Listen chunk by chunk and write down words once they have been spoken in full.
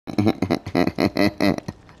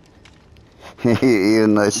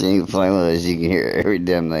Even though she ain't playing with us, you can hear every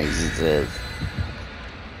damn thing she says.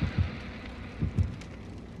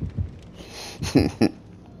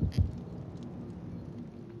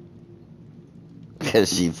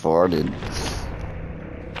 Because she farted.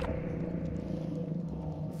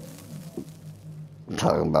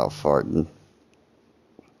 Talking about farting.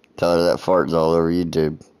 Tell her that fart's all over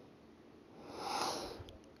YouTube.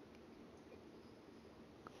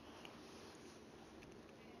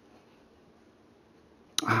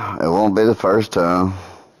 It won't be the first time.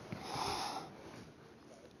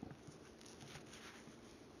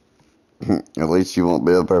 At least you won't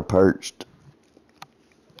be up there perched.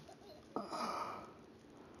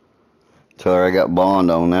 Tell her I got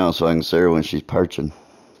Bond on now so I can see her when she's perching.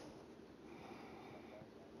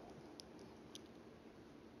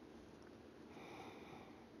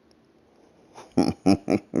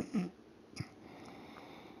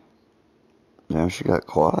 Now she got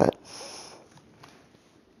quiet.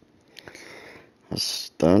 That's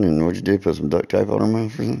stunning. What'd you do? Put some duct tape on her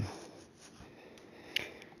mouth or something?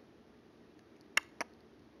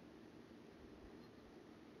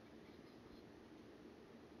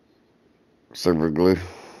 Super glue.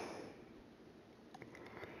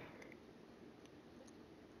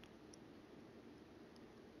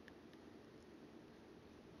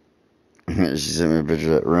 She sent me a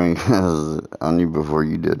picture of that ring. I knew before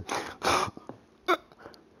you did.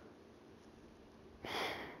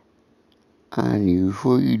 I knew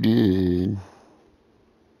before you did.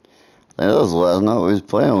 That was the last night we was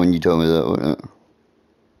playing when you told me that, wasn't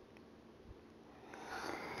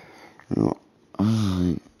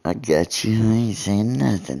it? I got you. I ain't saying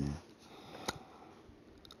nothing.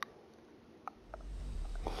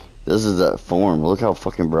 This is that form. Look how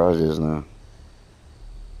fucking bright it is now.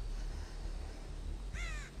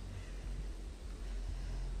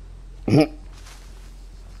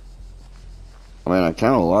 I mean, I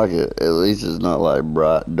kind of like it. At least it's not like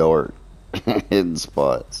bright, dark, hidden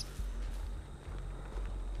spots.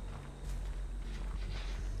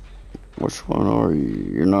 Which one are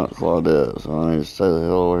you? You're not Claudette, so I need to stay the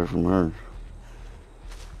hell away from her.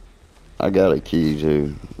 I got a key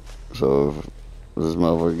too, so if this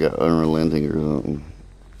motherfucker got unrelenting or something,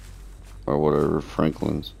 or whatever,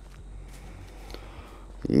 Franklin's,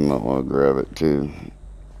 you might want to grab it too,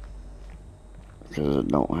 because it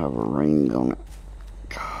don't have a ring on it.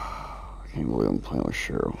 God, I can't believe I'm playing with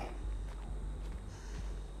Cheryl.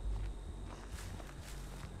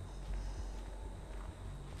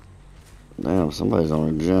 Damn, somebody's on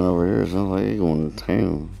a gen over here. Sounds like he's going to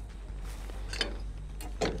town.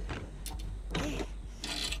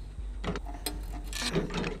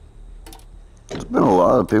 There's been a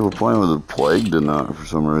lot of people playing with the plague tonight for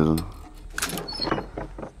some reason.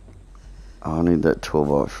 Oh, I need that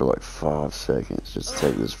 12-aught for like 5 seconds. Just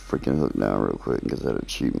take this freaking hook down real quick and get that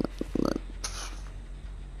achievement. And then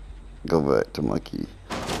go back to my key.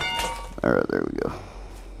 Alright, there we go.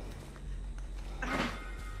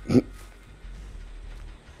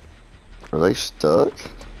 Are they stuck?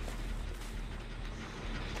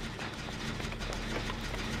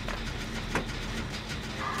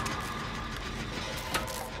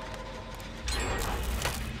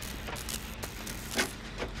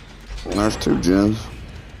 There's 2 gens.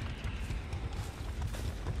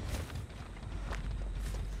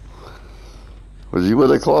 Was you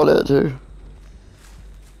with a Claudette too?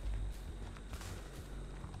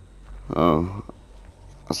 Oh.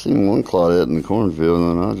 I seen one Claudette in the cornfield,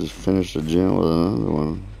 and then I just finished a gen with another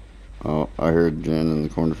one. Oh, I heard Jen in the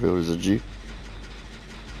cornfield. Is it you?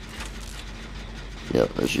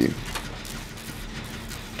 Yep, that's you.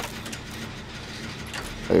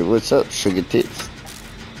 Hey, what's up, sugar tits?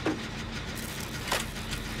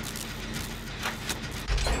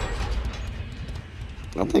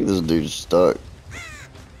 I think this dude's stuck.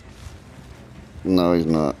 No, he's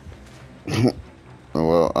not.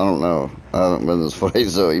 Well, I don't know. I haven't been this way,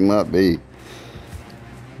 so he might be.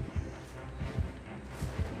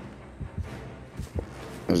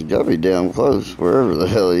 He's gotta be damn close, wherever the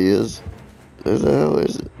hell he is. Who the hell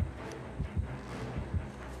is it?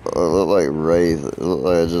 Oh, it looked like Wraith. It looked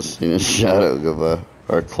like I just seen his shadow go by.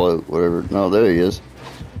 Or cloak, whatever. No, there he is.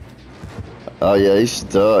 Oh yeah, he's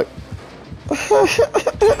stuck.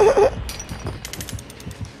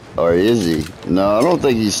 Or is he? No, I don't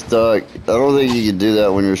think he's stuck. I don't think you can do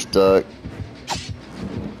that when you're stuck.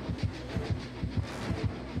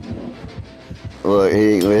 Look, he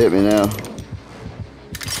ain't gonna hit me now.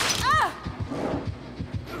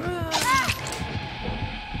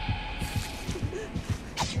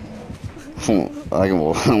 I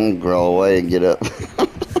can crawl away and get up.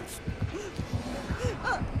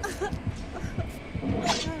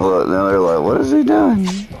 Look, now they're like, what is he doing?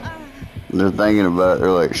 They're thinking about it. They're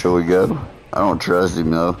like, shall we go? I don't trust him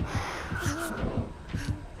though.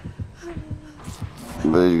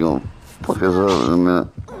 But he's gonna fuck us up in a minute.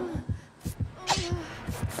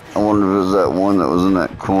 I wonder if it was that one that was in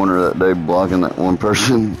that corner that day blocking that one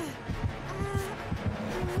person.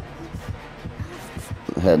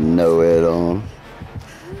 Had no head on.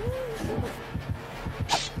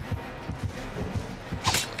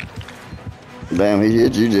 Damn, he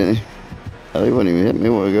hit you, didn't he? Oh, he wouldn't even hit me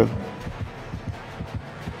a while ago.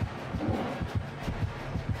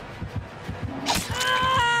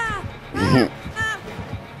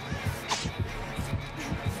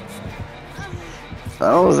 I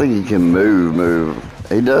don't think he can move.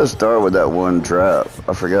 He does start with that one trap.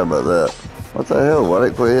 I forgot about that. What the hell? Why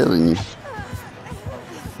did it quit hitting you?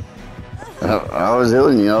 I was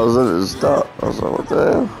hitting you. I was at it stop. I was like, what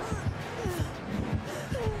the hell?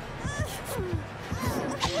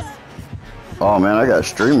 Oh man, I got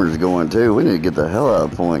streamers going too. We need to get the hell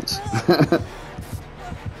out of points.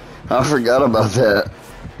 I forgot about that.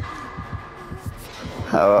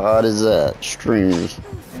 How odd is that? Streamers.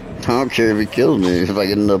 I don't care if he kills me if I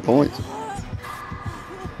get enough points.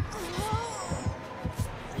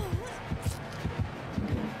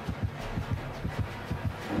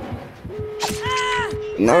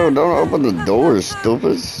 No, don't open the doors,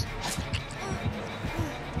 stupids.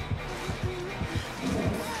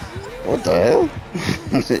 What the hell?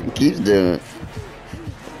 It keeps doing it.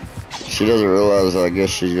 She doesn't realize, I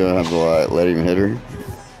guess she's gonna have to like let him hit her.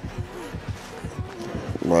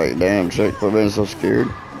 Like, damn, chick, quit being so scared.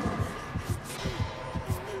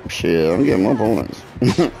 Shit, I'm getting my points.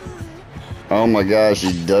 Oh my gosh,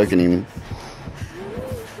 she's ducking him.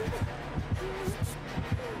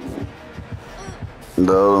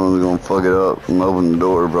 The other one's gonna fuck it up and open the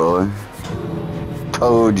door, probably.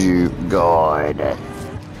 Told you, God.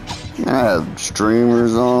 I have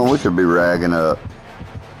streamers on. We could be racking up.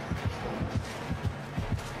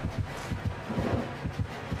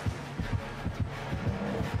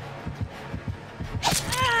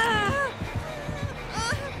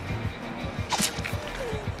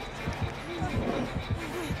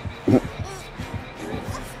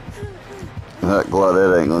 That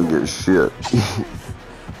Claudette ain't gonna get shit.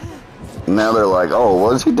 Now they're like, oh,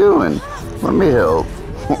 what's he doing? Let me help.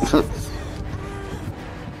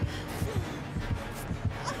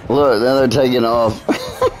 Look, now they're taking off.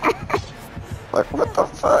 Like, what the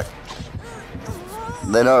fuck?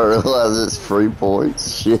 They don't realize it's free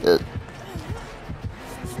points. Shit.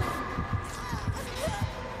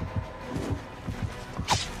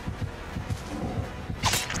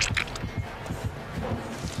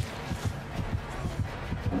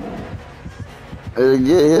 Either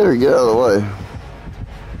get hit or get out of the way.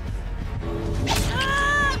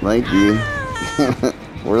 Thank you.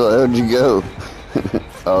 Where the hell did you go?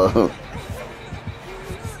 Oh.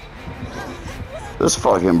 It's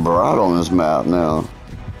fucking bright on this map now.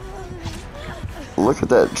 Look at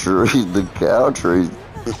that tree, the cow tree.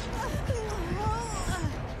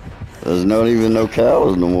 There's not even no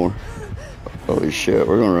cows no more. Holy shit,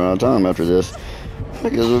 we're gonna run out of time after this. I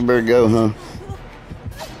guess we better go, huh?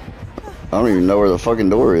 I don't even know where the fucking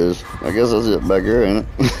door is. I guess that's it back here, ain't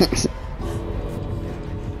it?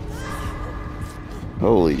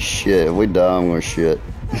 Holy shit, if we die, I'm gonna shit.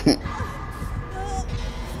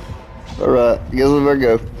 Alright, I guess we better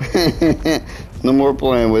go. No more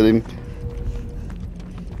playing with him.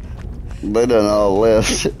 They done all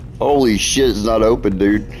left. Holy shit, it's not open,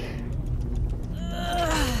 dude.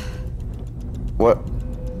 What?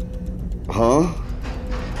 Huh?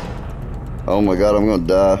 Oh my god, I'm gonna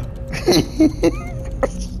die.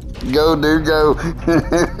 Go, dude, go.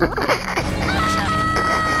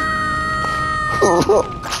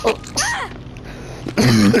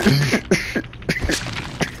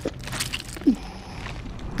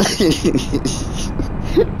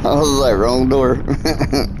 I was like, wrong door.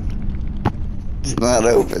 It's not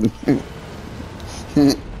open.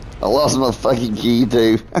 I lost my fucking key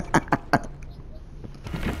too.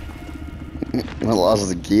 I lost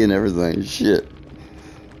the key and everything. Shit.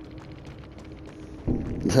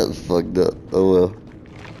 That's fucked up. Oh well.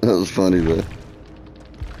 That was funny though.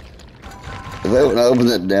 If they wouldn't open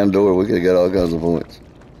that damn door, we could have got all kinds of points.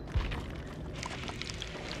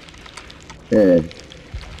 Yeah.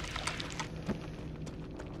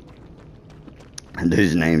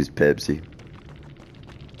 Dude's name's Pepsi.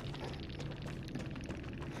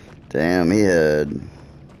 Damn, he had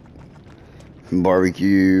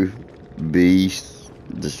barbecue, beast,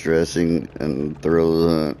 distressing, and thrill of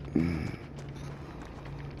the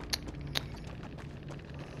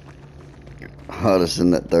hunt. I'd have sent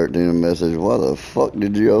that 13 a message. Why the fuck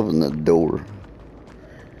did you open the door?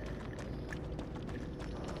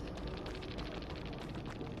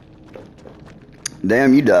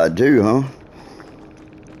 Damn, you died too, huh?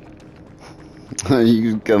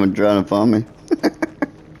 You coming trying to find me?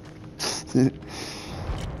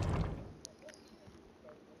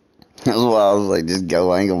 That's why I was like, just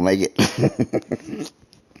go, I ain't gonna make it.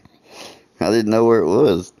 I didn't know where it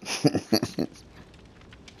was.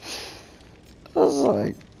 I was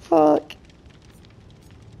like, fuck.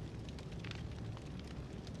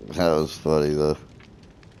 That was funny though.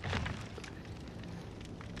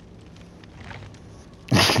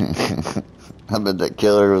 I bet that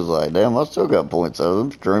killer was like, damn, I still got points out of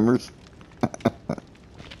them streamers.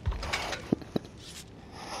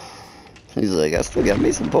 He's like, I still got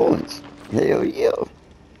me some points. Hell yeah.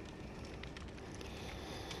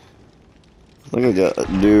 I think I got to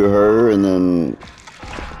do her and then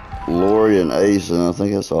Lori and Ace, and I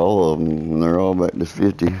think that's all of them, and they're all back to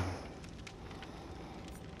 50.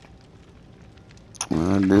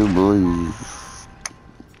 I do believe.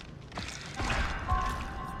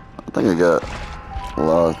 I think I got,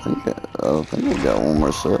 well, I think I got one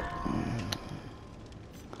more set.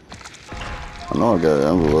 I know I got an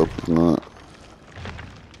envelope, if not.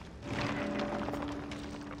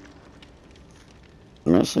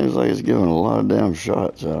 And that seems like it's giving a lot of damn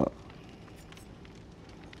shots out.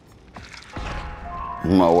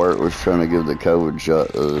 My work was trying to give the COVID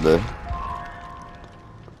shot the other day.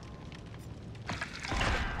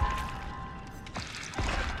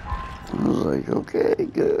 I was like, okay,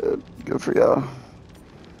 good. Good for y'all.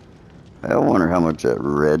 I wonder how much that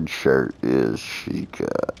red shirt is she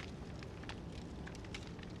got.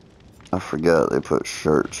 I forgot they put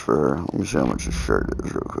shirts for her. Let me see how much a shirt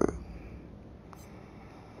is real quick.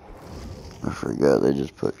 I forgot they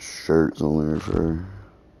just put shirts on there for her.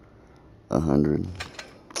 100.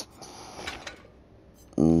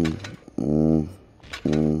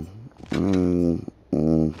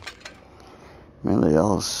 Man, they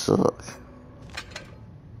all suck.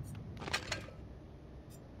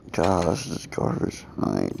 God, that's just garbage.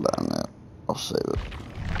 I ain't buying that. I'll save it.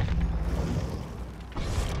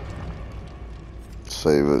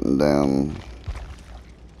 Save it and down.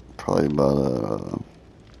 Probably buy that.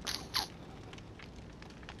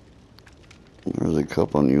 There's a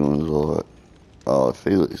couple new ones. Oh,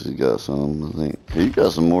 Felix has got some, I think. He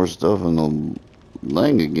got some more stuff in the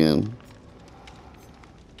thing again.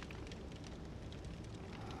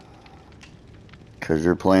 Cause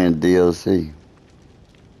you're playing DLC.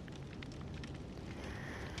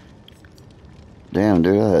 Damn,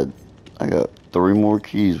 dude, I got 3 more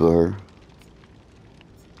keys with her.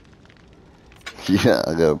 Yeah,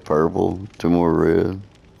 I got purple, 2 more red.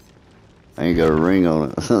 I ain't got a ring on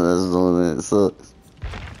it. That's the only thing that sucks.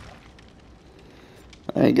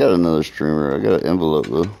 I ain't got another streamer. I got an envelope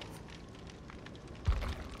though.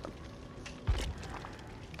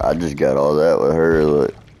 I just got all that with her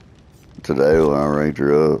like today when I ranked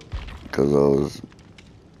her up, cause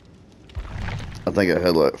I think I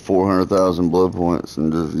had like 400,000 blood points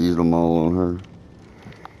and just used them all on her.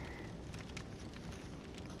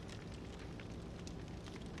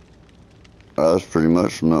 That was pretty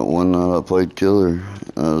much from that one night I played killer.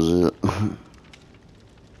 That was it.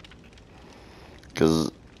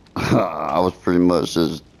 Cause I was pretty much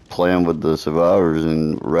just playing with the survivors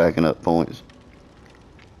and racking up points.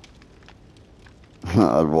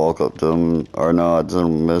 I'd walk up to them, or no, I'd send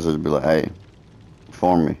them a message and be like, hey,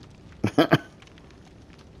 farm me.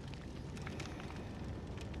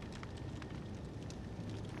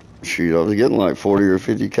 Shoot, I was getting like 40 or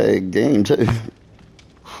 50K a game too.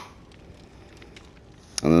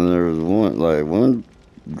 And then there was one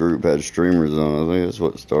group had streamers on. I think that's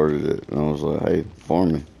what started it. And I was like, hey,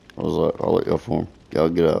 farm me. I was like, I'll let y'all farm. Y'all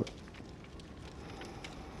get out.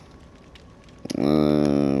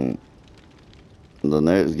 The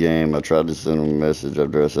next game, I tried to send them a message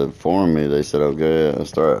after I said farm me. They said, okay. I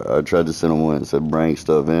tried to send them one that said bring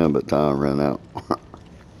stuff in, but time ran out. I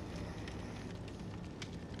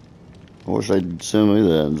wish they'd send me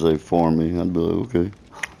that and say farm me. I'd be like, okay.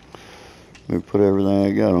 Let me put everything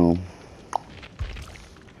I got on.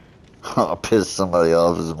 I pissed somebody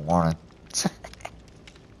off this morning.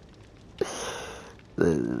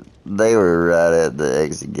 They were right at the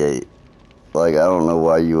exit gate. Like, I don't know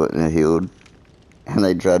why you wouldn't have healed. And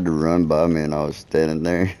they tried to run by me, and I was standing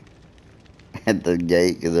there at the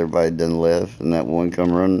gate because everybody done left. And that one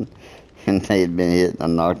come running, and they had been hit. And I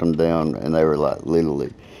knocked them down, and they were like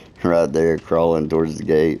literally right there crawling towards the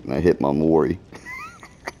gate. And I hit my Mori.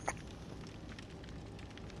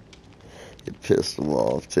 It pissed them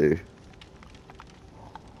off too.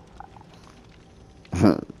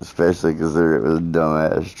 Especially considering it was a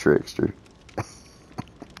dumbass trickster.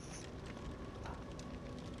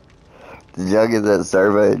 Did y'all get that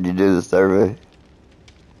survey? Did you do the survey?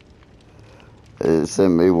 It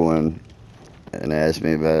sent me one and asked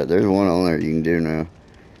me about it. There's one on there you can do now.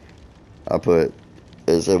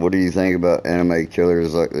 It said, what do you think about anime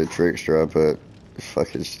killers like the trickster? I put, it's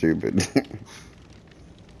fucking stupid.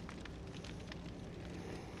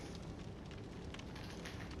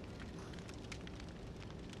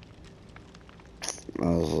 I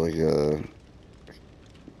was like,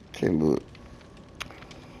 can't believe.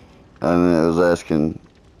 And then it was asking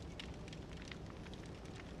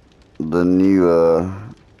the new,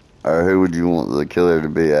 or who would you want the killer to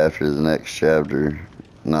be after the next chapter?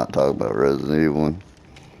 Not talking about Resident Evil.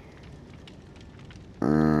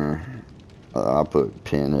 I put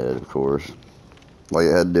Pinhead, of course. Like,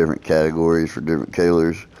 it had different categories for different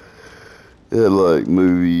killers. It had, like,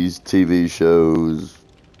 movies, TV shows,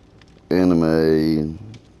 anime,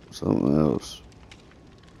 something else.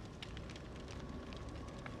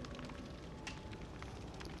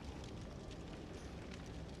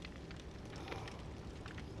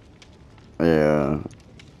 Yeah.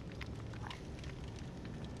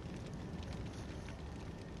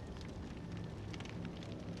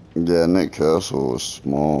 Yeah, Nick Castle was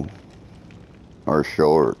small. Or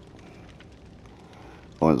short.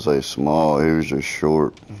 I wouldn't say small, he was just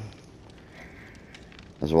short.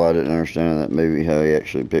 That's why I didn't understand that movie, how he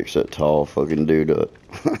actually picks that tall fucking dude up.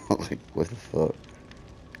 Like, what the fuck?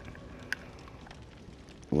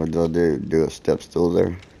 What did I do? Do a step stool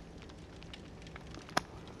there?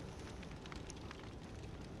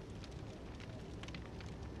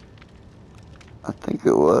 I think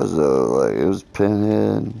it was, like, it was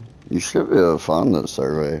Pinhead. You should be able to find that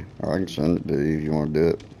survey, or I can send it to you if you want to do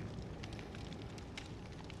it.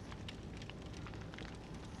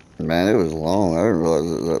 Man, it was long. I didn't realize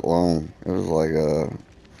it was that long. It was like,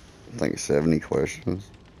 I think 70 questions.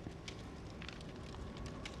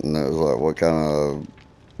 And it was like, what kind of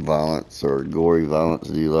violence or gory violence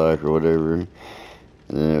do you like, or whatever. And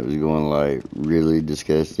then it was going like really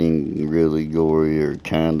disgusting, really gory, or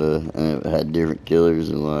kinda, and it had different killers,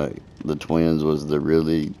 and like the twins was the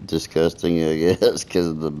really disgusting, I guess, because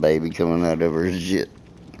of the baby coming out of her shit.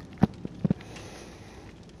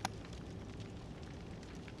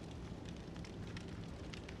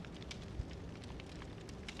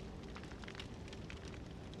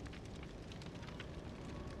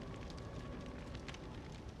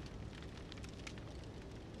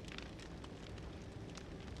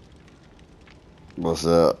 What's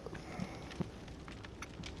up?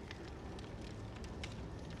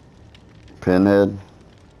 Pinhead?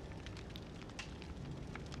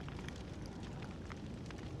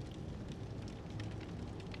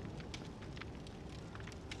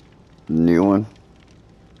 New one?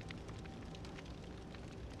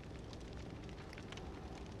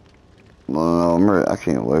 Well, no, I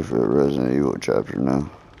can't wait for the Resident Evil chapter now.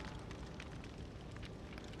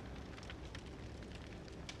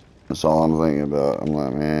 That's all I'm thinking about. I'm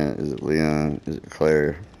like, man, is it Leon? Is it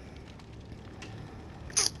Claire?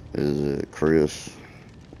 Is it Chris?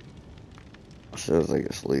 I still think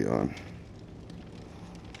it's Leon.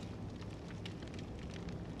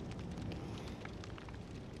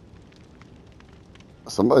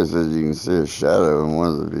 Somebody says you can see a shadow in one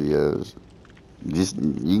of the videos.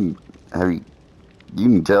 You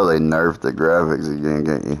can tell they nerfed the graphics again,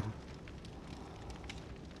 can't you?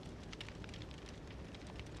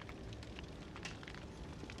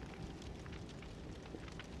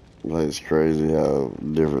 Like, it's crazy how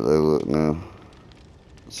different they look now.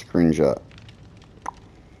 Screenshot.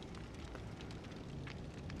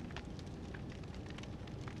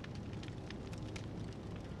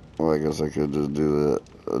 Well, I guess I could just do that.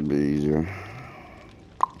 That'd be easier.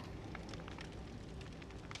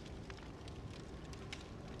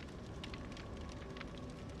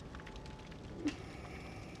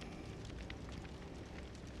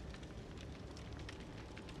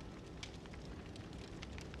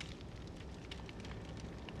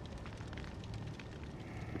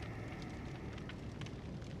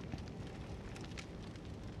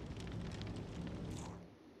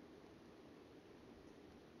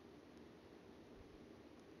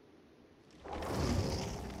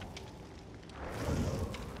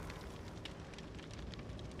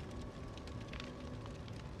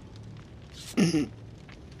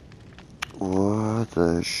 What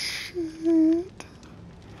the shit?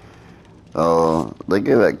 Oh, they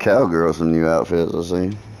gave that cowgirl some new outfits, I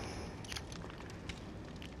see.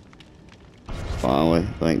 Finally,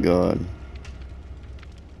 thank God.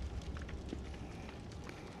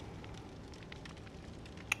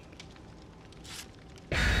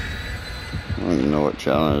 don't even know what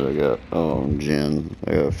challenge I got. Oh, gen.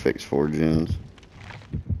 I gotta fix 4 gens.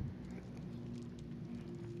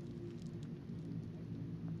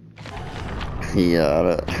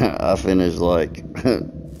 Yeah, I finished like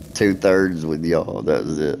 2/3 with y'all. That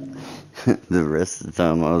was it. The rest of the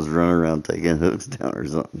time I was running around taking hooks down or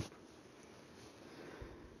something.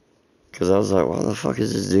 Cause I was like, why the fuck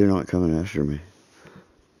is this dude not coming after me?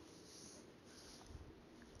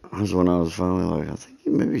 That's when I was finally like, I think he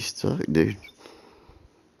may be stuck, dude.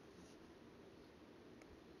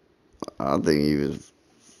 I think he was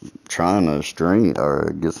trying to string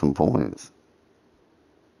or get some points.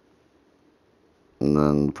 And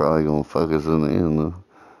then probably gonna focus in the end though.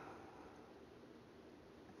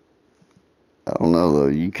 I don't know though,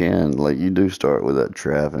 you can, like you do start with that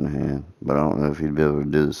trap in hand. But I don't know if you'd be able to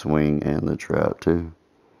do the swing and the trap too.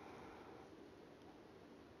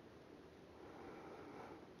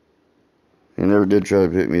 He never did try to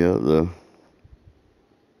pick me up though.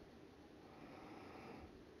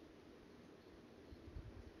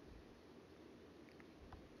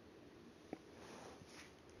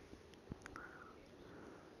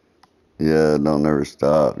 Yeah, don't never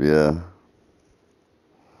stop, yeah.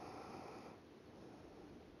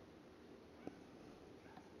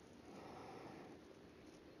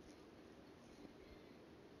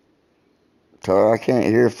 Tara, I can't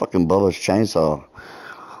hear fucking Bubba's chainsaw.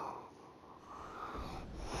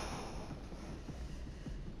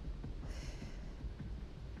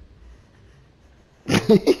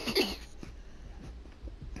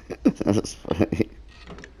 That's funny.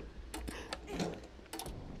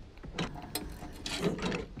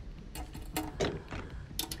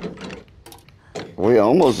 We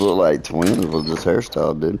almost look like twins with this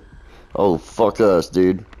hairstyle, dude. Oh, fuck us,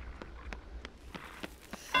 dude.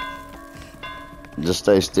 Just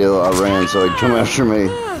stay still. I ran so he'd come after me.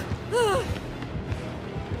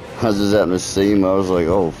 I just happened to see him. I was like,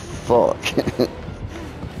 oh, fuck.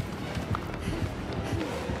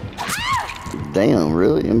 Damn,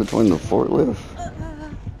 really? In between the forklift?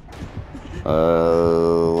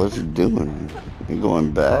 What's he doing? He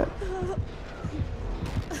going back?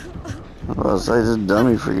 I was about to say, this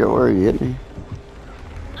dummy forget where he hit me.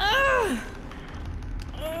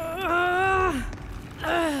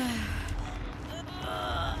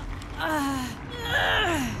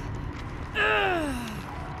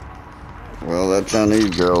 Well, that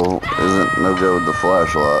Chinese girl isn't no good with the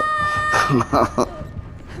flashlight.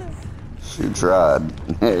 She tried.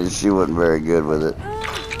 She wasn't very good with it.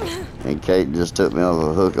 And Kate just took me off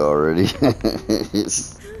a hook already.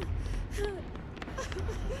 This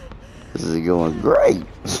is going great.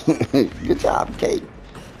 Good job, Kate.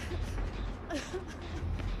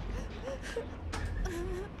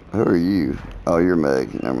 Who are you? Oh, you're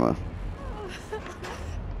Meg. Never mind.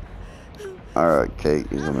 Alright,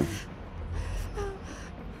 Kate, you me.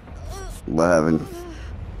 What happened?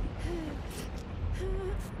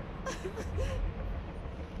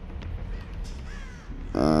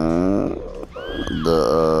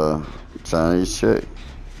 The Chinese chick.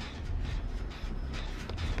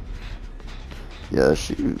 Yeah, I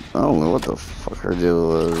don't know what the fuck her deal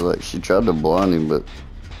was. Like, she tried to blind him, but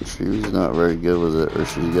she was not very good with it, or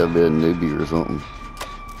she's got to be a newbie or something.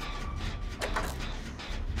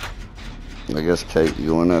 I guess Kate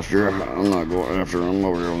going after her. I'm not going after her. I'm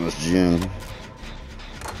over here on this gym.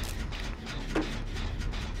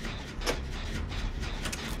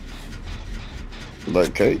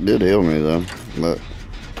 But Kate did heal me though. But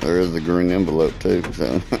there is the green envelope too.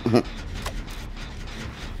 So.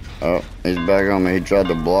 Oh, he's back on me. He tried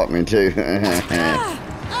to block me too.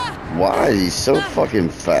 Why is he so fucking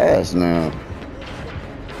fast now?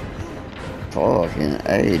 Fucking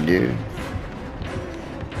A, dude.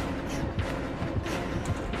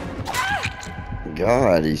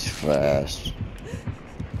 God, he's fast.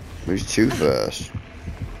 He's too fast.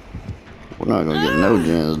 We're not gonna get no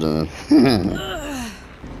gens done.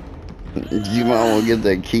 You might want to get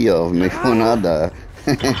that key off me when I die.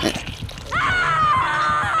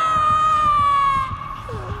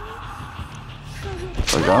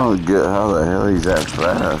 Like, I don't get how the hell he's that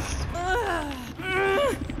fast.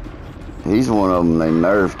 He's one of them they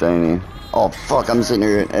nerfed, ain't he? Oh, fuck, I'm sitting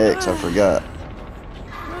here in X, I forgot.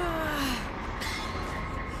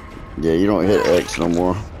 Yeah, you don't hit X no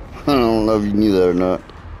more. I don't know if you knew that or not.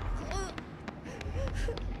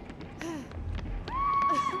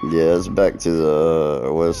 Yeah, it's back to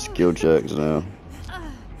the West skill checks now.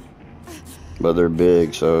 But they're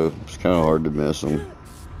big, so it's kind of hard to miss them.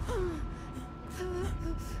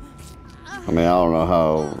 I mean, I don't know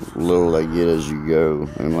how little they get as you go.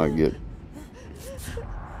 They might get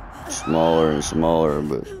smaller and smaller,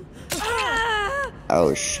 but...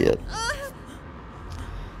 Oh, shit.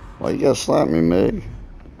 Why you gotta slap me, Meg?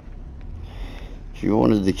 If you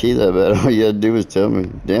wanted the key that bad, all you had to do was tell me.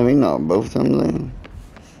 Damn, he knocked both of them down.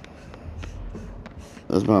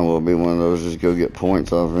 This might well be one of those just go get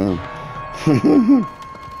points off him.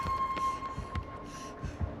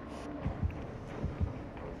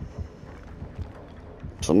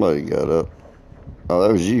 Somebody got up. Oh,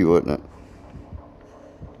 that was you, wasn't it?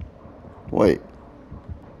 Wait.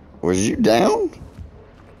 Was you down?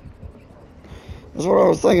 That's what I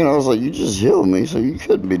was thinking. I was like, you just healed me, so you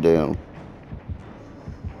couldn't be down.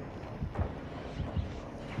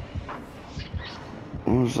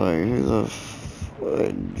 I was like, who the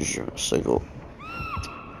fudge? Sickle.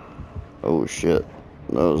 Oh shit.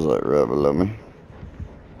 That was like right below me.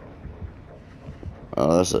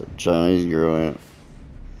 Oh, that's a Chinese girl, ain't it?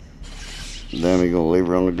 Damn, he gonna leave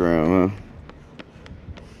her on the ground,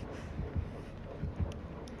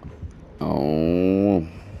 huh? Oh.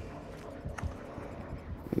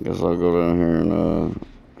 I guess I'll go down here and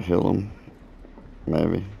heal him.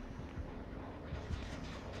 Maybe.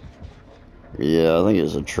 Yeah, I think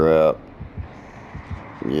it's a trap.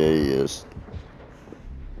 Yeah, he is.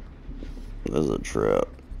 That's a trap.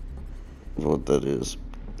 That's what that is.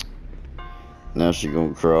 Now she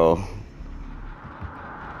gonna crawl.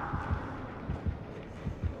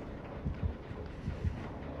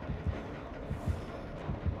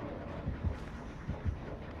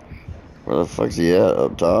 Where the fuck's he at?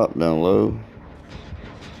 Up top? Down low?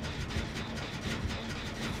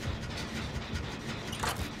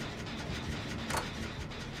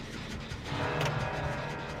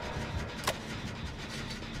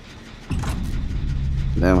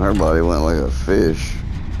 Damn, her body went like a fish.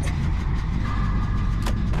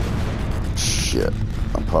 Shit.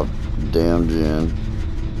 I popped damn gen.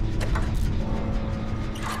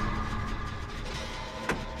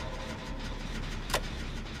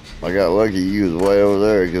 I got lucky you was way over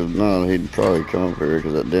there, because no, he'd probably come up here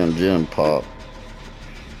because that damn gen popped.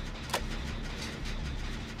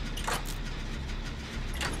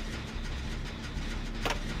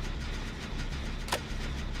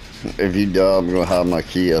 If you die, I'm gonna hide my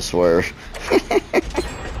key, I swear.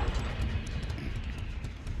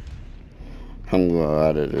 I'm gonna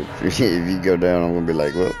hide it. If you go down, I'm gonna be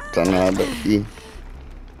like, well, time to hide that key.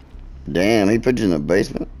 Damn, he put you in the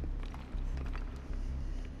basement?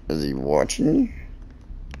 Is he watching you?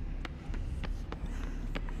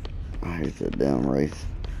 I hate that damn wraith.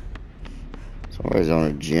 Somebody's on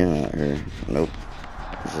a gen out here. Nope.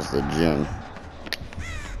 It's just a gen.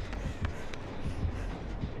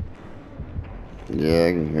 Yeah,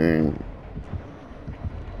 I can hear him.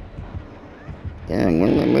 Damn, when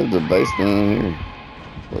did they move the basement in here?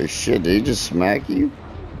 Holy shit, did he just smack you?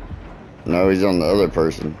 No, he's on the other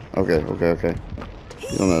person. Okay.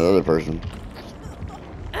 He's on the other person.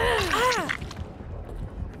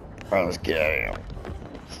 Alright, let's get out of here.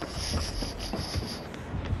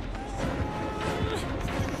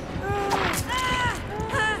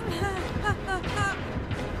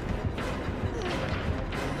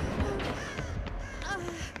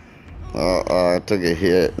 I took a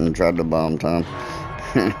hit and tried to bomb time.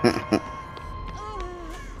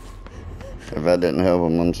 If I didn't help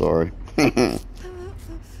him, I'm sorry.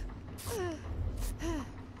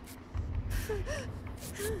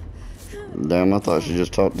 Damn, I thought she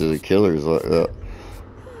just talked to the killers like that.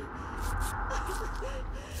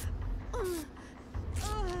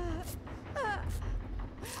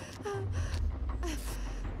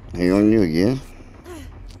 He on you again?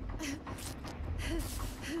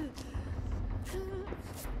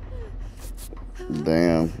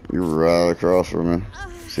 Damn, you're right across from me.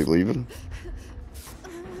 Is he leaving?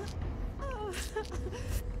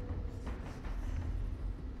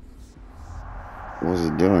 What's he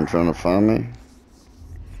doing? Trying to find me?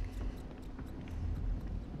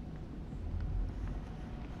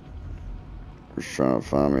 He's trying to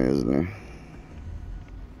find me, isn't he?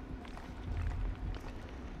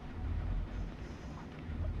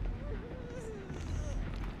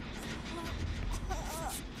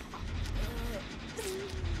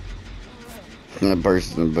 That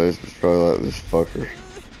person in the basement's probably like this fucker.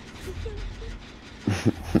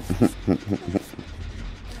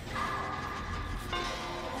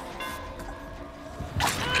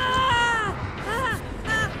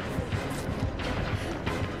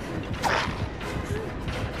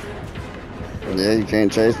 Yeah, you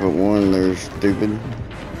can't chase but one, they're stupid.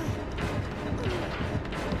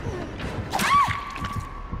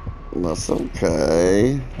 That's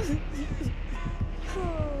okay.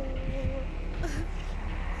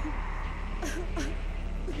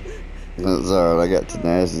 That's alright, I got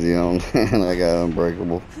tenacity on and I got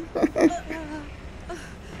unbreakable.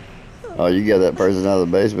 Oh, you got that person out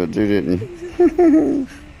of the basement too, didn't you?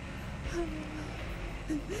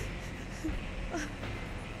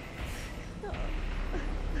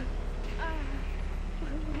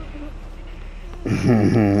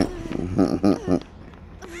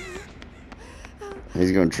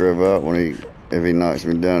 He's gonna trip out if he knocks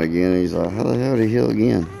me down again. He's like, how the hell did he heal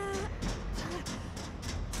again?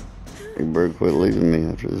 He better quit leaving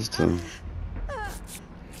me after this time.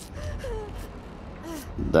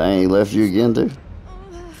 Dang, he left you again too?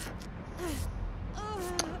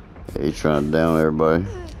 Yeah, he's trying to down everybody.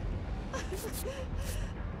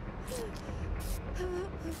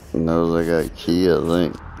 He knows I got a key, I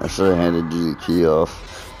think. I should have handed you the key off.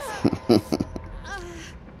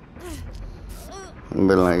 I've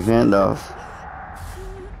been like, handoff.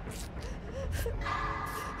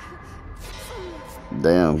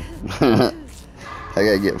 Damn. I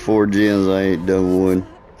gotta get 4 gens, I ain't done one.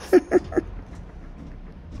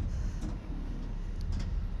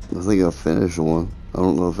 I think I finished one. I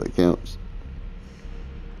don't know if that counts.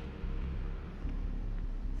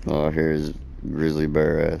 All I hear is grizzly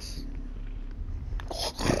bear ass.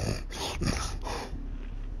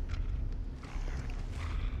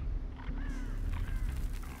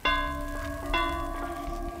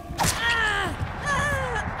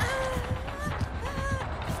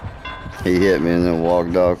 He hit me and then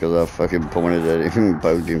walked off because I fucking pointed at him and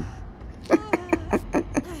poked him.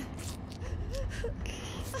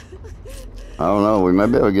 I don't know, we might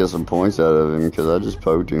be able to get some points out of him because I just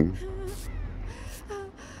poked him.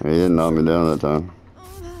 He didn't knock me down that time.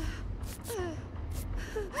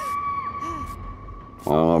 I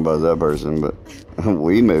don't know about that person, but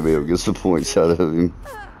we may be able to get some points out of him.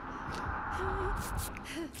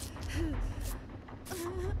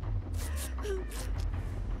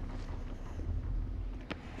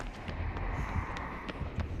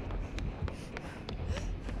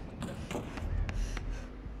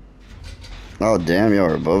 Oh damn,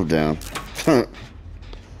 y'all are both down.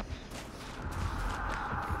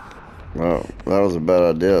 Well, that was a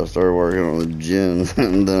bad idea. I started working on the gens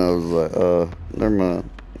and then I was like, never mind.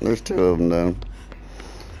 There's 2 of them down.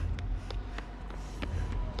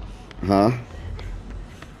 Huh?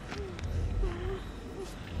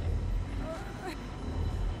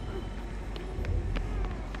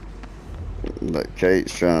 That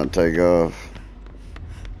Kate's trying to take off.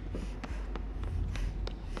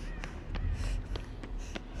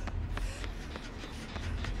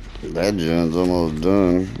 That gen's almost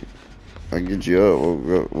done. I'll get you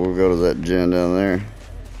up. We'll go to that gen down there.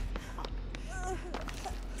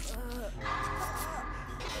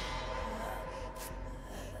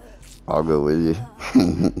 I'll go with you.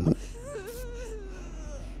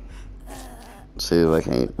 See if I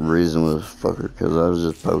can't reason with this fucker, because I was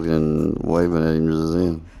just poking and waving at him just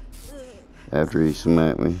then. After he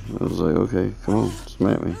smacked me. I was like, okay, come on,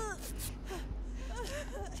 smack me.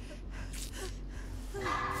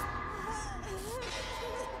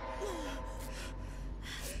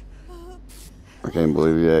 I can't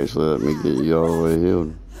believe you actually let me get you all the way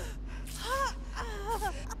healed.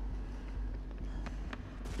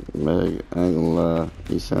 Meg, I ain't gonna lie,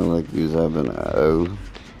 you sound like you was having an O.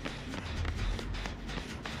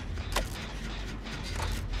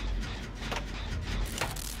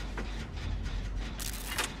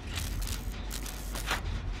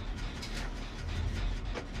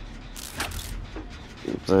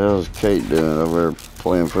 What the hell is Kate doing over there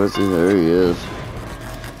playing footsie? There he is.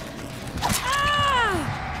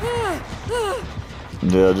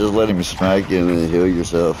 Yeah, just let him smack you and then heal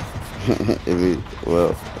yourself.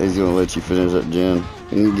 Well, he's gonna let you finish that gen.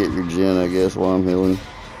 You can get your gen, I guess, while I'm healing.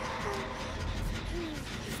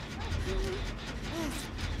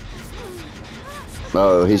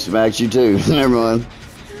 Oh, he smacked you too. Never mind.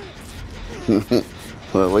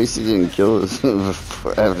 Well, at least he didn't kill us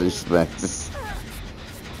after he smacked us.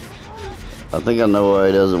 I think I know why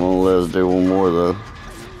he doesn't want to let us do one more though.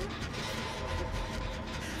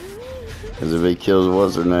 Because if he kills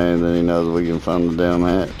what's her name, then he knows we can find the damn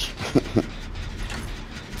hatch.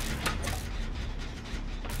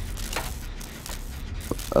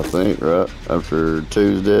 I think, right? After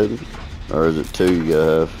 2's dead? Or is it 2 you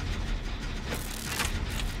gotta have?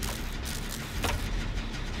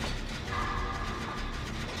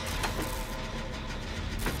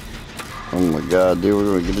 Oh my god, dude,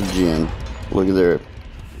 we're gonna get a gen. Look at there.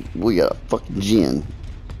 We got a fucking gen.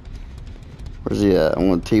 Where's he at? I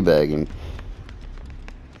want to teabag him.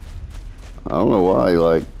 I don't know why,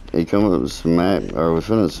 like, he come up and smack, or was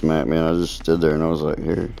finna smack me, and I just stood there and I was like,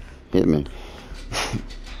 here, hit me.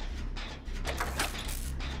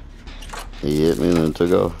 He hit me and then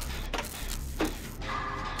took off.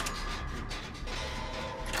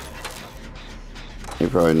 He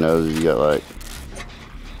probably knows you got like.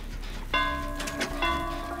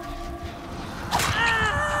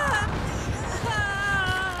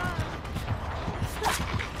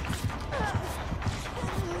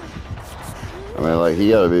 I mean, like, he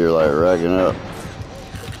gotta be like racking up.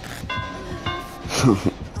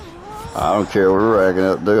 I don't care, we're racking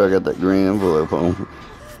up, dude. I got that green envelope on.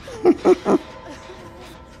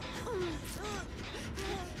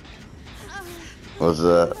 What's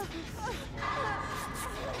that?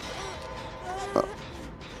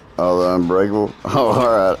 Oh, the Unbreakable? Oh,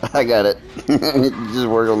 alright, I got it. Just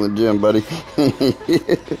work on the gym, buddy.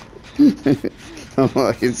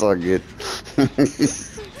 It's all good.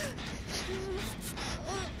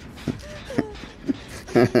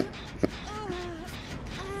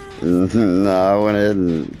 No, I went ahead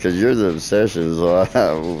and, because you're the obsession, so I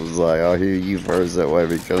was like, I'll hear you first, that way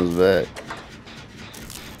if he comes back.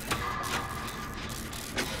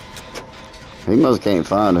 He must can't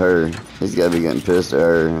find her. He's got to be getting pissed at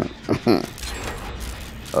her.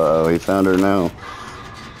 Uh-oh, he found her now.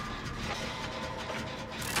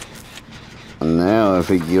 And now, if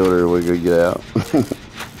he killed her, we could get out.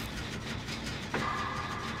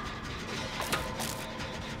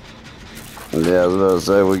 Yeah, I was about to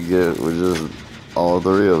say, we just, all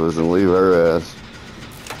three of us, and leave her ass.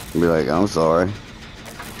 And be like, I'm sorry.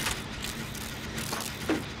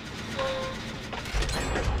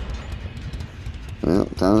 Well,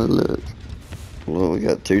 time to look. Well, we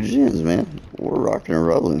got 2 gens, man. We're rocking and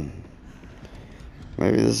rolling.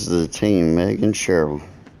 Maybe this is the team, Meg and Cheryl.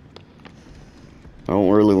 I don't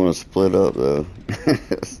really want to split up, though.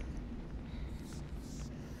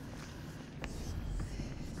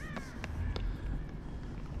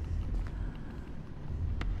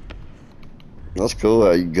 That's cool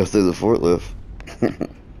how you go through the forklift.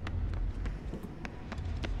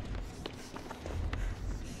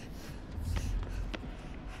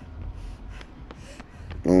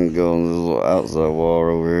 I'm gonna go on this little outside wall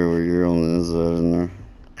over here where you're on the inside in there.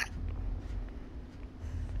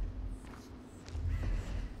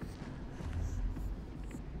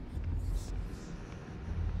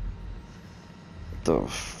 The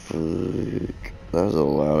freak? That's a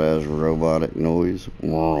loud ass robotic noise.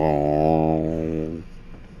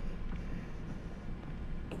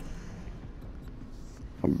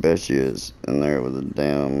 I bet you it's in there with the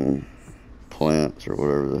damn plants or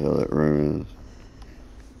whatever the hell that room is.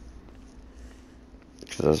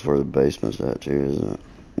 Cause that's where the basement's at too, isn't it?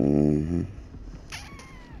 Mm-hmm.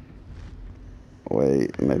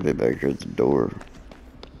 Wait, maybe back here at the door.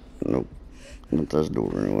 Nope. Not this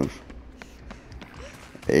door anyway.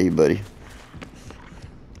 Hey, buddy.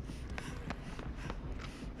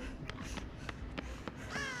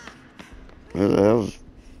 Who the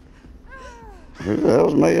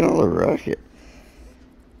hell's making all the racket?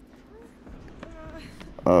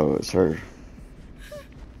 Oh, it's her.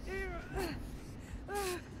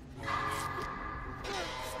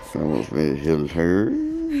 Almost me hit her.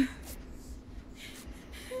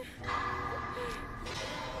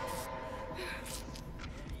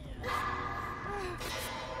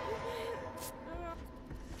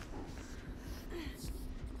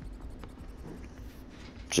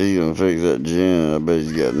 She's gonna fix that gen. I bet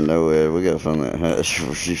she's got no head. We gotta find that hatch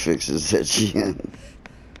before she fixes that gen.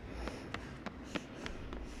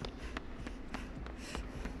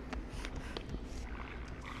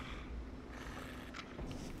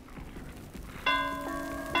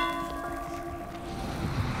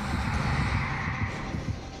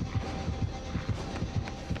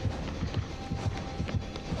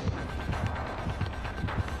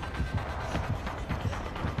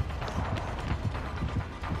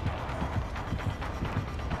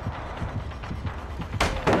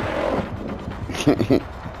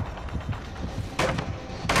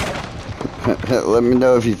 Let me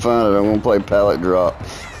know if you find it. I'm gonna play pallet drop.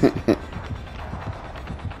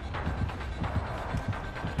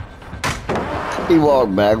 He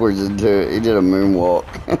walked backwards into it. He did a moonwalk.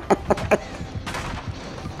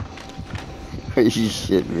 Are you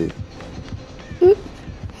shitting me?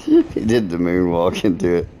 He did the moonwalk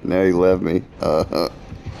into it. Now he left me.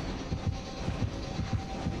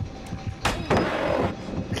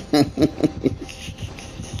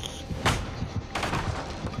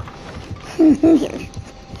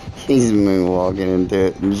 He's moonwalking into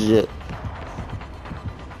it and shit.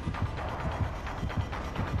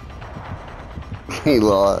 He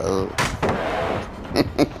lost.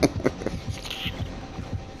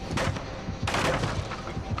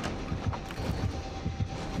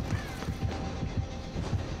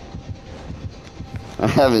 I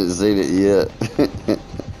haven't seen it yet.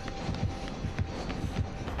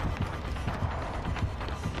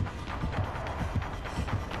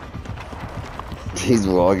 He's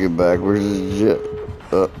walking backwards and shit.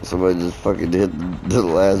 Oh, somebody just fucking hit the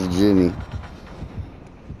last Jenny.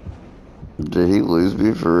 Did he lose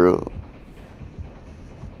me for real?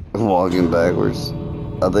 Walking backwards.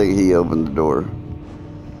 I think he opened the door.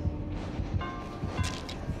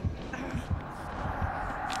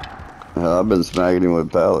 I've been smacking him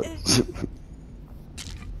with pallets.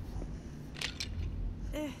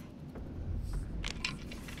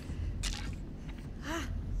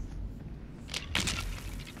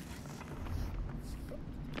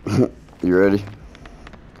 You ready?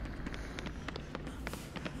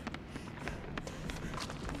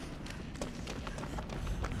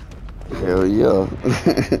 Hell yeah.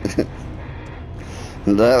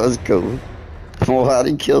 That was cool. Well, how'd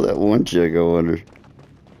he kill that one chick, I wonder?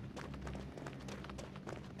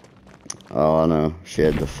 Oh, I know. She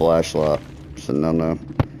had the flashlight. So no.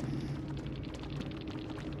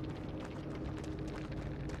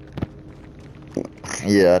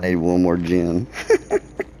 Yeah, I need one more gen.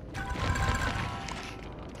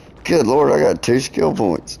 Good lord, I got 2 skill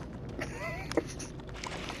points.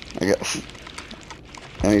 I got...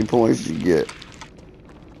 How many points did you get?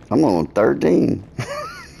 I'm on 13.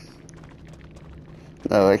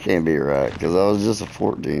 No, that can't be right, because I was just a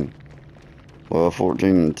 14. Well, 14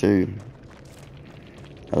 and 2.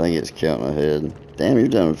 I think it's counting ahead. Damn, you're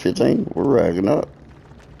done with 15? We're racking up.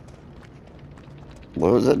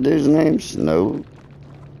 What was that dude's name? Snow?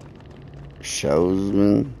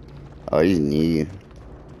 Showsman? Oh, he's new.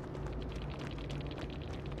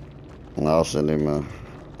 And I'll send him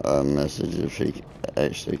a message if he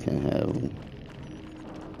actually can have him.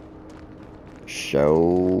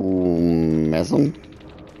 Showmasm?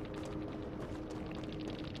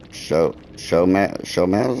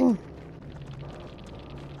 Showmasm?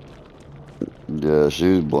 Yeah, she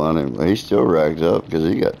was blinding. He's still racked up because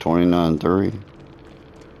he got 29-3.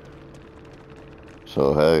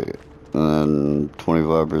 So hey, and then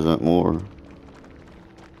 25% more.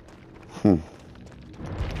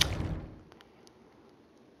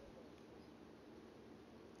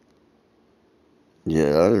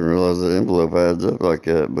 Yeah, I didn't realize the envelope adds up like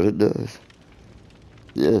that, but it does.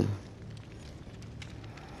 Yeah.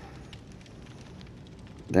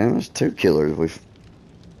 Damn, it's 2 killers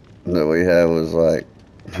that we have was like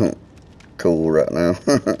cool right now.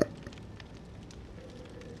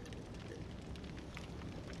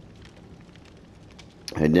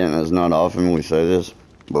 Hey, Dan, it's not often we say this,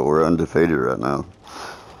 but we're undefeated right now.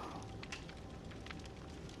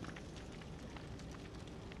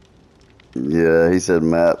 Yeah, he said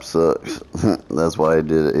map sucks. That's why he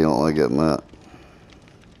did it. He don't like that map.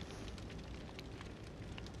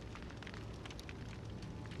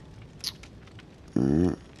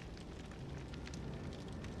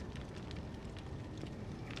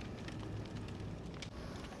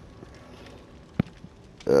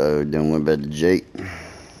 Then went back to Jake.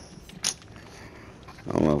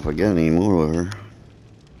 I don't know if I got any more with her.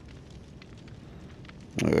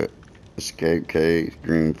 Alright. Escape cakes,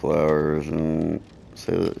 green flowers, and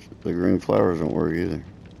say that the green flowers don't work either.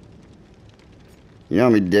 You know how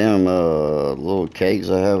many damn little cakes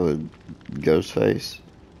I have with Ghostface?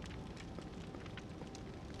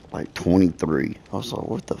 Like 23. I was like,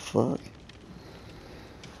 what the fuck?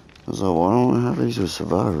 I was like, why don't I have these with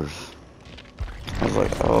survivors? I was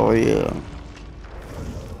like, oh yeah.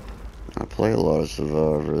 I play a lot of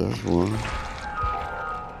Survivor, that's one.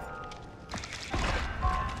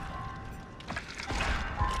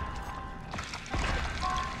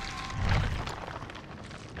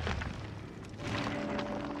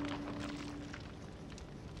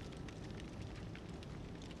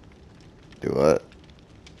 Do what?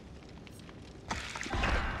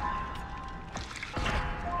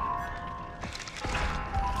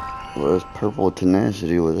 Well, it's purple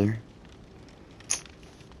tenacity with her.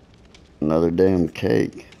 Another damn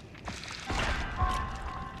cake.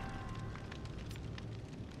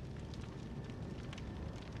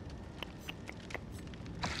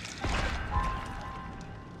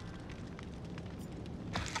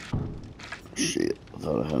 Shit, I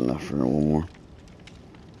thought I had enough for one more.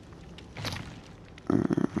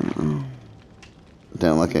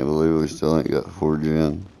 Damn, I can't believe we still ain't got 4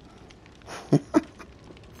 gen.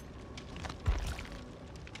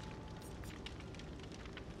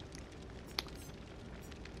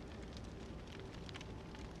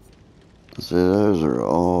 See, those are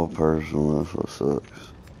all personal, that's what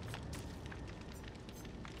sucks.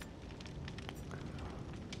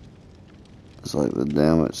 It's like the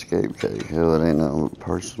damn escape cake. Hell, it ain't nothing but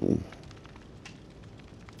personal.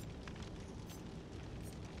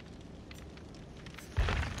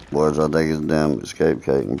 Boys, I think it's damn escape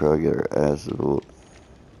cake and probably get her ass whooped.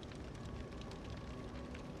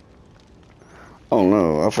 Oh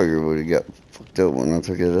no, I figured we got fucked up when I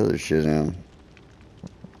took that other shit in.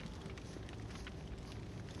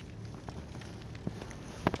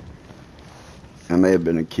 I may have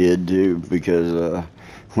been a kid too, because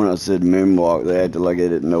when I said moonwalk, they acted like they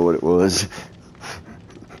didn't know what it was.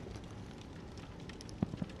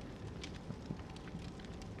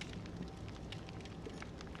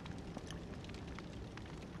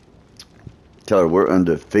 Tyler, we're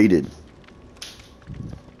undefeated.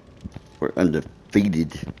 We're undefeated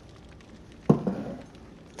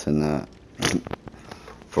tonight.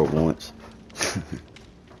 For once.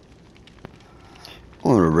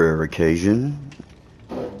 On a rare occasion,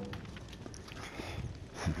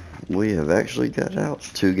 we have actually got out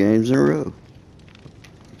 2 games in a row.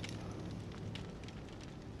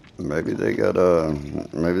 Maybe they got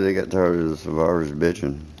tired of the survivors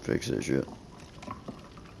bitching. Fix that shit.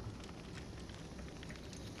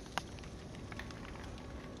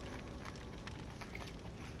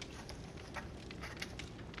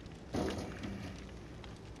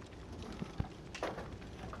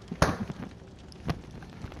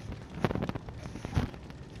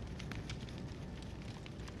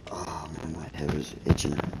 Oh man, my head was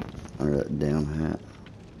itching under that damn hat.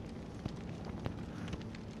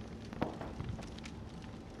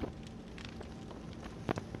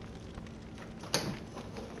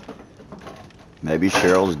 Maybe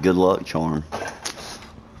Cheryl's good luck charm.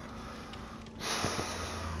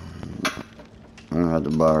 I'm gonna have to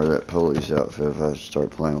buy her that police outfit if I start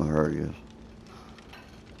playing with her, I guess.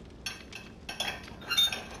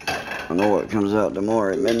 I know what comes out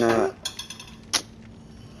tomorrow at midnight.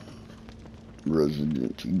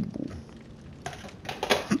 Resident Evil.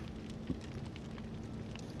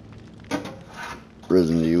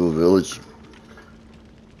 Resident Evil Village.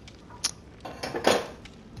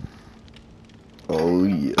 Oh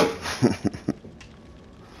yeah.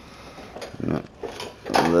 Yeah.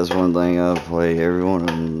 That's one thing I play. Every one of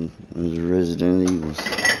them is Resident Evil.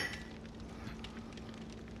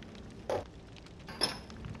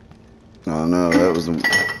 I know that was.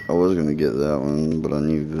 I was gonna get that one, but I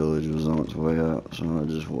knew Village was on its way out, so I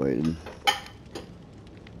just waited.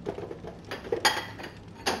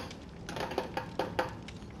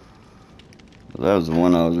 That was the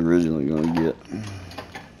one I was originally gonna get.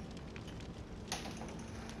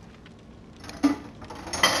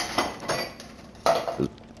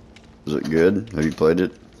 Is it good? Have you played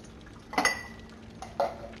it?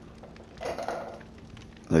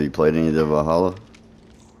 Have you played any of the Valhalla?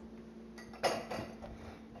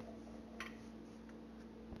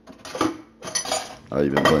 Oh,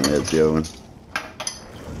 you've been playing the Ezio one?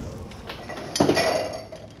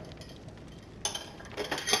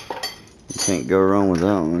 You can't go wrong with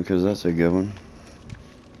that one, because that's a good one.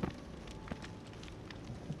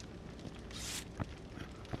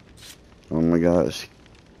 Oh my gosh.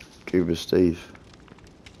 Scuba Steve.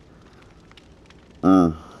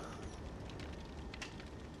 And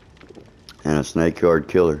a snake yard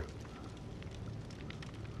killer.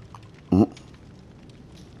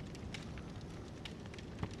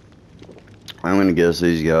 I'm gonna guess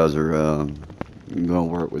these guys are gonna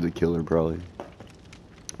work with the killer probably.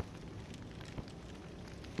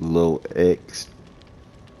 Lil X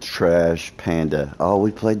Trash Panda. Oh,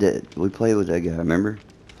 we played that. We played with that guy. Remember?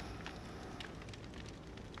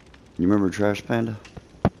 You remember Trash Panda?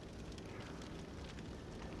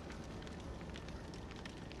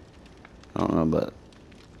 I don't know about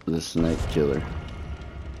the snake killer.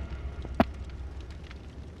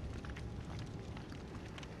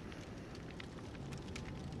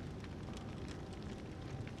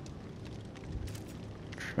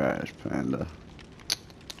 Trash Panda.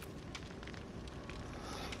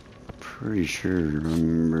 Pretty sure I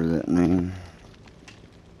remember that name.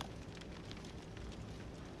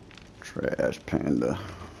 Trash Panda.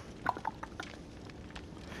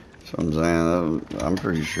 So I'm saying, I'm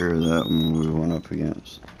pretty sure that one we went up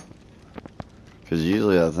against. Because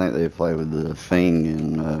usually I think they play with the Thing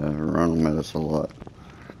and run them at us a lot.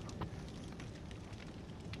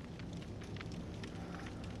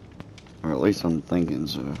 Or at least I'm thinking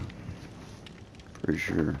so. Pretty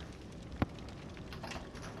sure.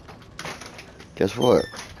 Guess what?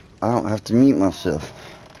 I don't have to mute myself.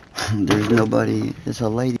 There's nobody, there's a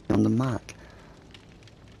lady on the mic.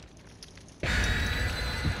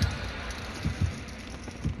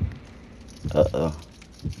 Uh-oh.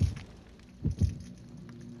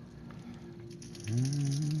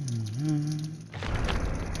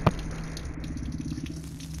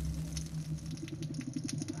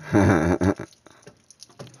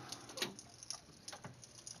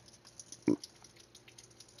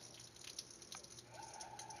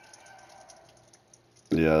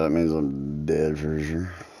 Yeah, that means I'm dead for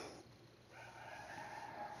sure.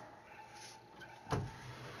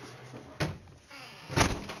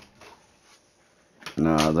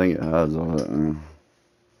 No, I think it hides all that, man.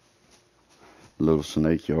 Little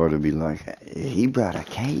snake yard would be like, he brought a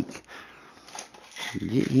cake.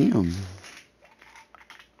 Get him.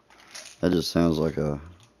 That just sounds like a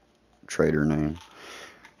trader name.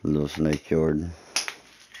 Little snake yard.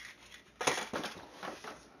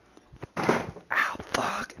 Ow,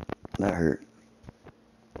 fuck. That hurt.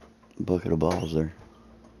 Bucket of balls there.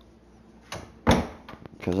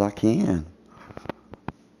 Because I can.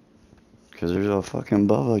 Because there's a fucking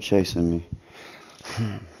boa chasing me.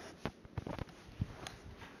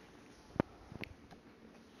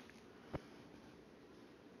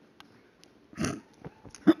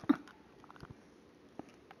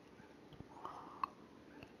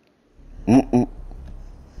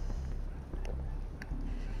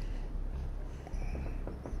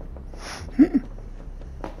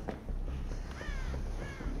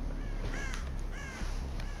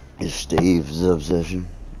 It's Steve's obsession.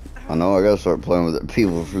 I know I gotta start playing with the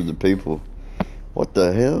people for the people. What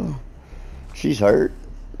the hell? She's hurt?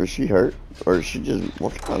 Or she hurt? Or she just,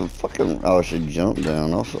 what kind of fucking, oh, she jumped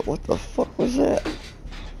down. Also, what the fuck was that?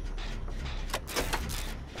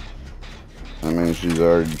 I mean, she's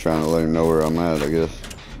already trying to let him know where I'm at, I guess.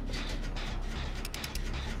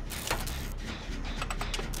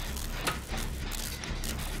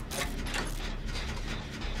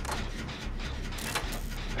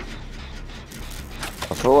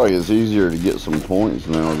 I feel like it's easier to get some points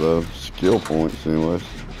now, though. Skill points, anyways.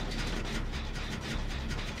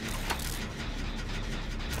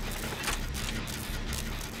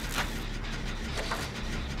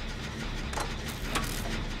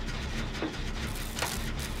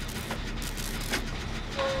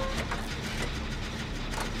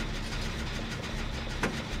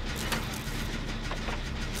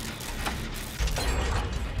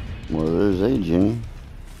 Well, there's a Jenny.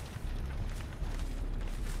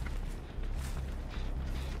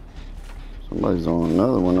 Somebody's on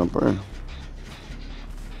another one up there. Is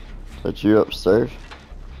that you upstairs?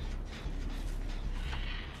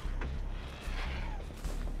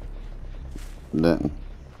 Denton.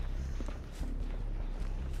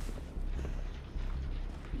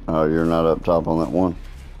 Oh, you're not up top on that one.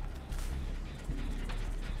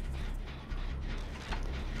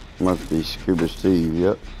 Must be Scuba Steve,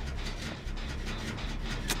 yep.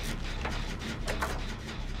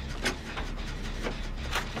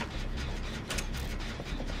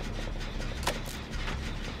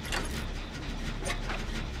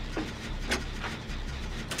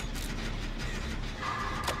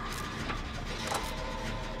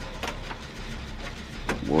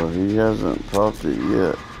 Well, he hasn't popped it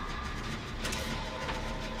yet.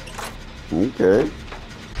 Okay.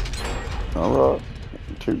 Alright.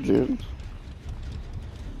 2 gens.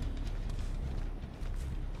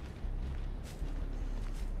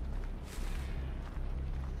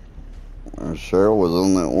 Cheryl was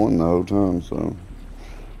on that one the whole time, so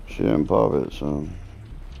she didn't pop it, so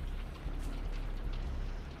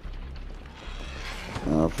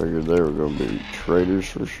I figured they were gonna be traitors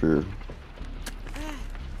for sure.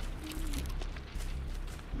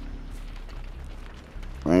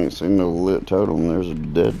 I ain't seen no lit totem. There's a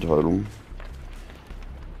dead totem.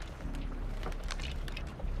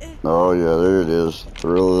 Oh yeah, there it is.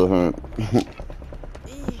 Thrill of the hunt.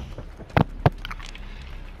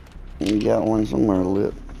 You got one somewhere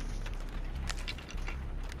lit.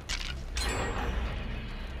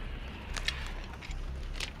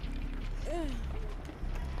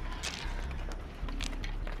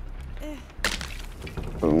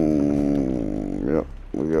 Boom. Yep,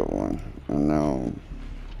 we got one. And now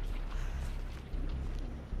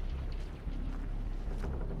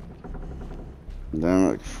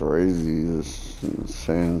damn, it's crazy, this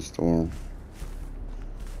sandstorm.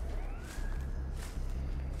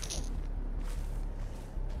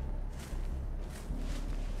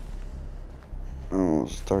 Oh,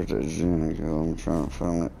 start that gen again. I'm trying to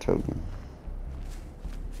find that totem.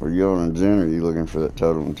 Are you on a gen or are you looking for that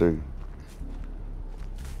totem too?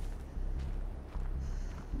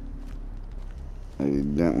 Hey,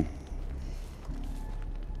 Denton.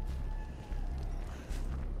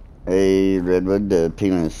 Hey, Redwood the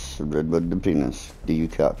penis. Redwood the penis. Do you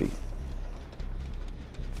copy?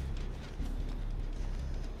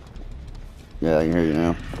 Yeah, I can hear you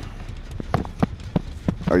now.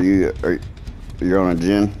 You're on a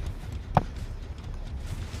gen?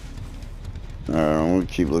 Alright, I'm gonna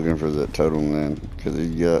keep looking for that totem then, because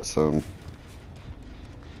he's got some.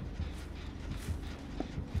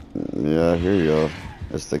 Yeah, I hear y'all.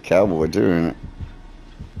 It's the cowboy too, isn't it?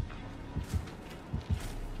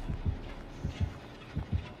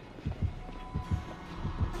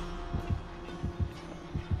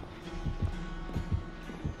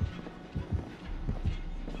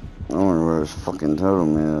 where his fucking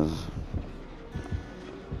totem is.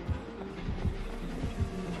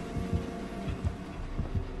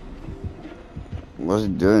 What's he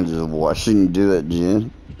doing? Just watching you do that,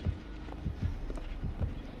 Jen?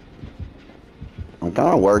 I'm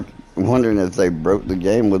kind of wondering if they broke the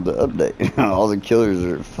game with the update. All the killers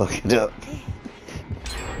are fucking up.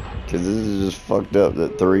 Cause this is just fucked up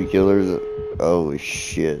that 3 killers. Holy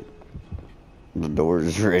shit. The door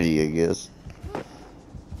is ready, I guess.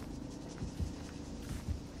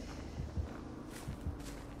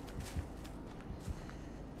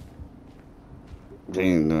 They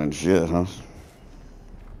ain't doing shit, huh?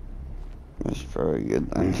 That's probably a good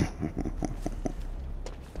thing.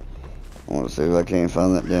 I want to see if I can't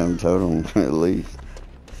find that damn totem at least.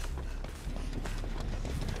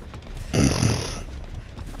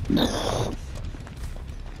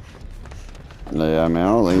 Yeah, I mean, I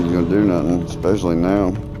don't think he's gonna do nothing, especially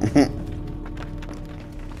now.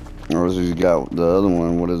 Or else he's got the other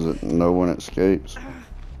one, what is it? No one escapes.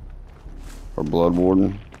 Or Blood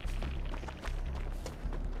Warden.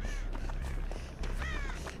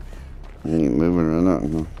 He ain't moving or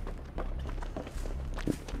nothing, huh?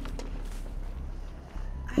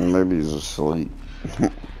 Maybe he's asleep.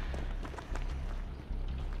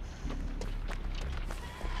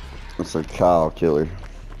 It's a Kyle killer.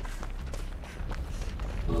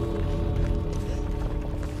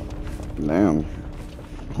 Damn.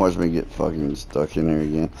 Watch me get fucking stuck in here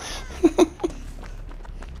again.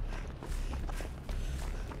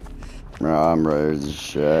 I'm ready to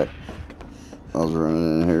shack. I was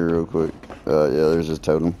running in here real quick. Yeah, there's his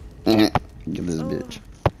totem. Get this bitch.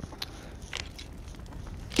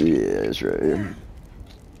 Yeah, it's right here.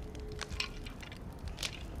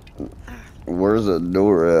 Where's the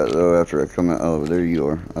door at, though, after I come out? Oh, there you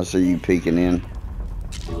are. I see you peeking in.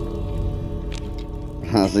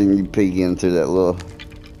 I seen you peek in through that little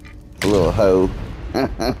hole.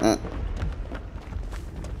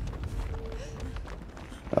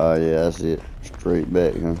 Oh, yeah, that's it. Straight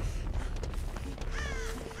back, huh?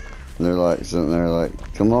 They're like sitting there like,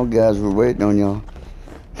 come on, guys, we're waiting on y'all.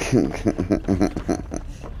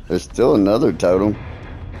 There's still another totem.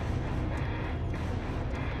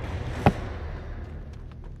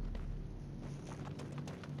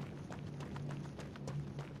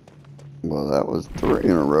 Well, that was 3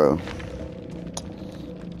 in a row.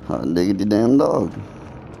 Hot diggity damn dog.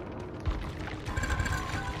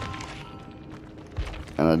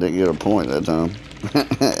 And I didn't get a point that time.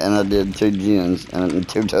 And I did 2 gens and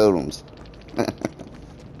 2 totems.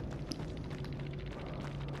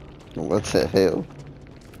 What the hell?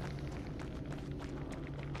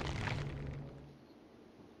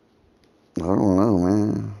 I don't know,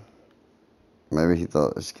 man. Maybe he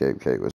thought escape cake was